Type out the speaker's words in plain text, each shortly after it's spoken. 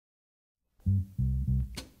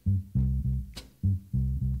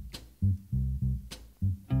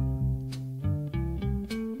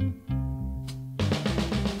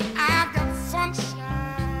I've got sunshine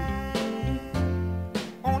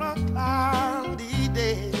on a cloudy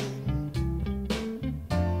day,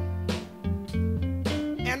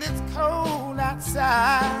 and it's cold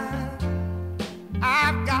outside.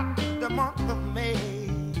 I've got the month of May.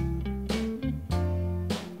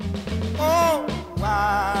 Oh,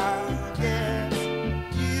 I guess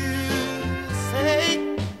you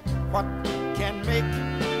say, what can make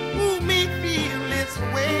me feel this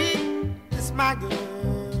way? It's my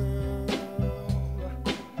girl,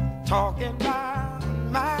 talking about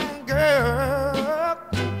my girl.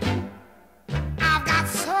 I've got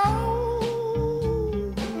so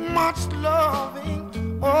much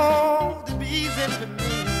loving, oh, the bees into me.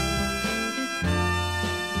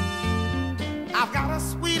 I've got a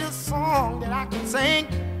sweeter song that I can sing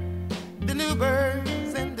than the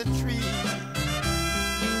birds in the trees.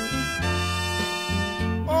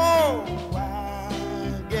 Oh, I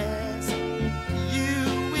guess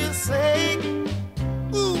you will say,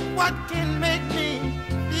 ooh, what can make me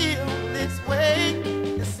feel this way?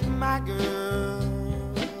 It's my girl,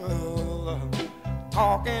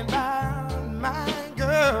 talking about my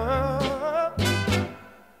girl.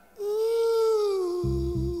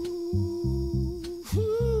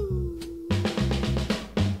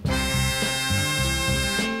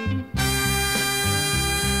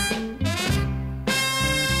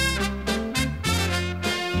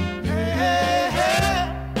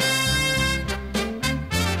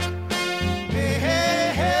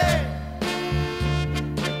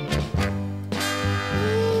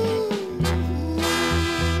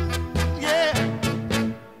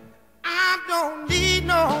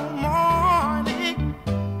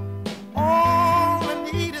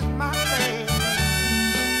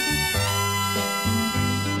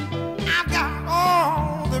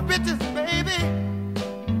 Riches